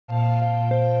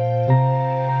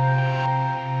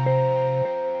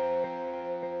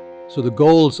So the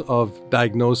goals of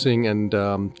diagnosing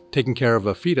and taking care of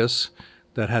a fetus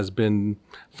that has been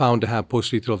found to have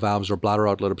post-urethral valves or bladder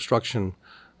outlet obstruction,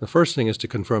 the first thing is to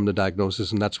confirm the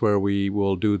diagnosis, and that's where we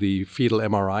will do the fetal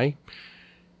MRI.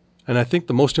 And I think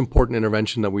the most important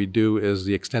intervention that we do is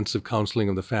the extensive counseling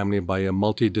of the family by a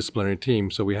multidisciplinary team.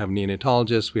 So we have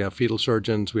neonatologists, we have fetal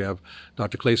surgeons, we have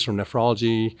Dr. Claes from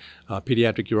nephrology,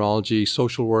 pediatric urology,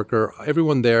 social worker,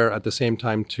 everyone there at the same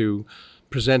time to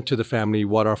present to the family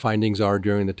what our findings are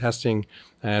during the testing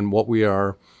and what we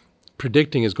are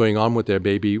predicting is going on with their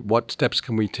baby. What steps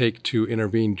can we take to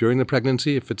intervene during the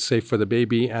pregnancy if it's safe for the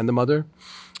baby and the mother?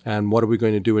 And what are we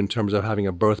going to do in terms of having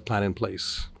a birth plan in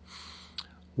place?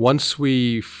 Once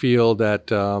we feel that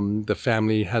the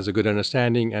family has a good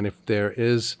understanding and if there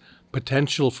is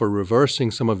potential for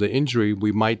reversing some of the injury,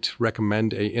 we might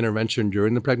recommend an intervention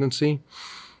during the pregnancy.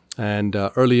 And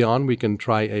early on, we can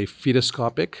try a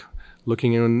fetoscopic,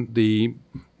 looking in the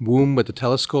womb with the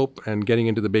telescope and getting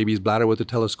into the baby's bladder with the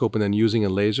telescope and then using a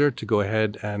laser to go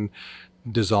ahead and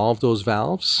dissolve those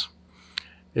valves.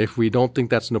 If we don't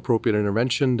think that's an appropriate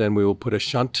intervention, then we will put a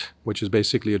shunt, which is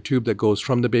basically a tube that goes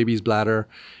from the baby's bladder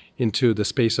into the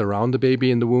space around the baby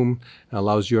in the womb and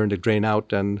allows urine to drain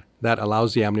out, and that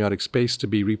allows the amniotic space to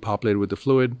be repopulated with the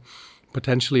fluid,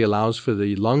 potentially allows for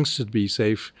the lungs to be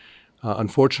safe.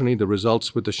 Unfortunately, the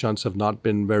results with the shunts have not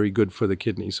been very good for the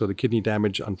kidney, so the kidney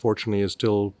damage, unfortunately, is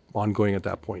still ongoing at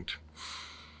that point.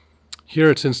 Here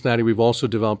at Cincinnati, we've also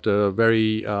developed a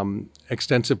very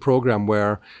extensive program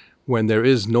where when there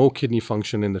is no kidney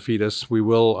function in the fetus, we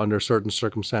will, under certain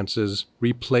circumstances,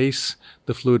 replace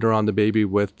the fluid around the baby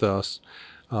with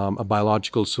a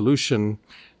biological solution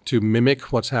to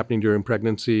mimic what's happening during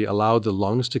pregnancy, allow the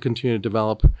lungs to continue to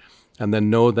develop, and then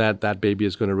know that that baby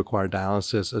is going to require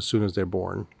dialysis as soon as they're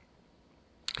born.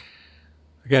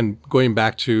 Again, going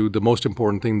back to the most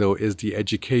important thing, though, is the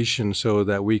education so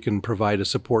that we can provide a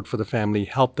support for the family,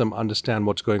 help them understand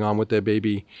what's going on with their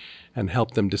baby, and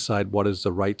help them decide what is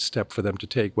the right step for them to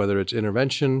take, whether it's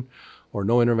intervention or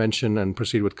no intervention, and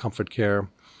proceed with comfort care.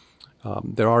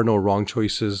 There are no wrong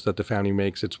choices that the family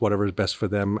makes. It's whatever is best for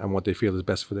them and what they feel is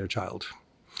best for their child.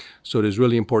 So it is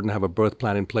really important to have a birth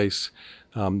plan in place,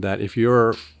 that if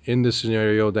you're in this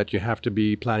scenario that you have to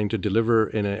be planning to deliver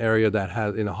in an area that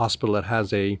has, in a hospital that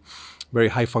has a very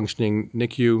high functioning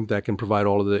NICU that can provide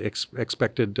all of the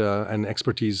expected and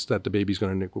expertise that the baby's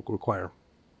going to require.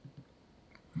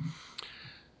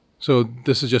 So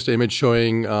this is just an image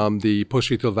showing the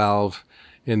post-urethral valve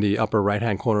in the upper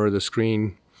right-hand corner of the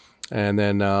screen, and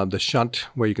then the shunt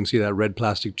where you can see that red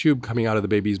plastic tube coming out of the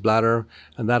baby's bladder,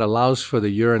 and that allows for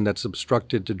the urine that's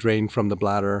obstructed to drain from the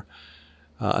bladder.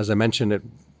 As I mentioned, it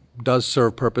does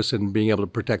serve purpose in being able to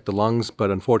protect the lungs,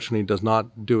 but unfortunately does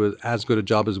not do as good a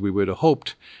job as we would have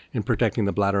hoped in protecting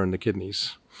the bladder and the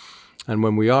kidneys. And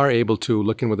when we are able to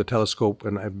look in with a telescope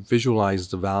and visualize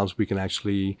the valves, we can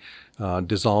actually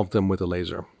dissolve them with a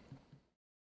laser.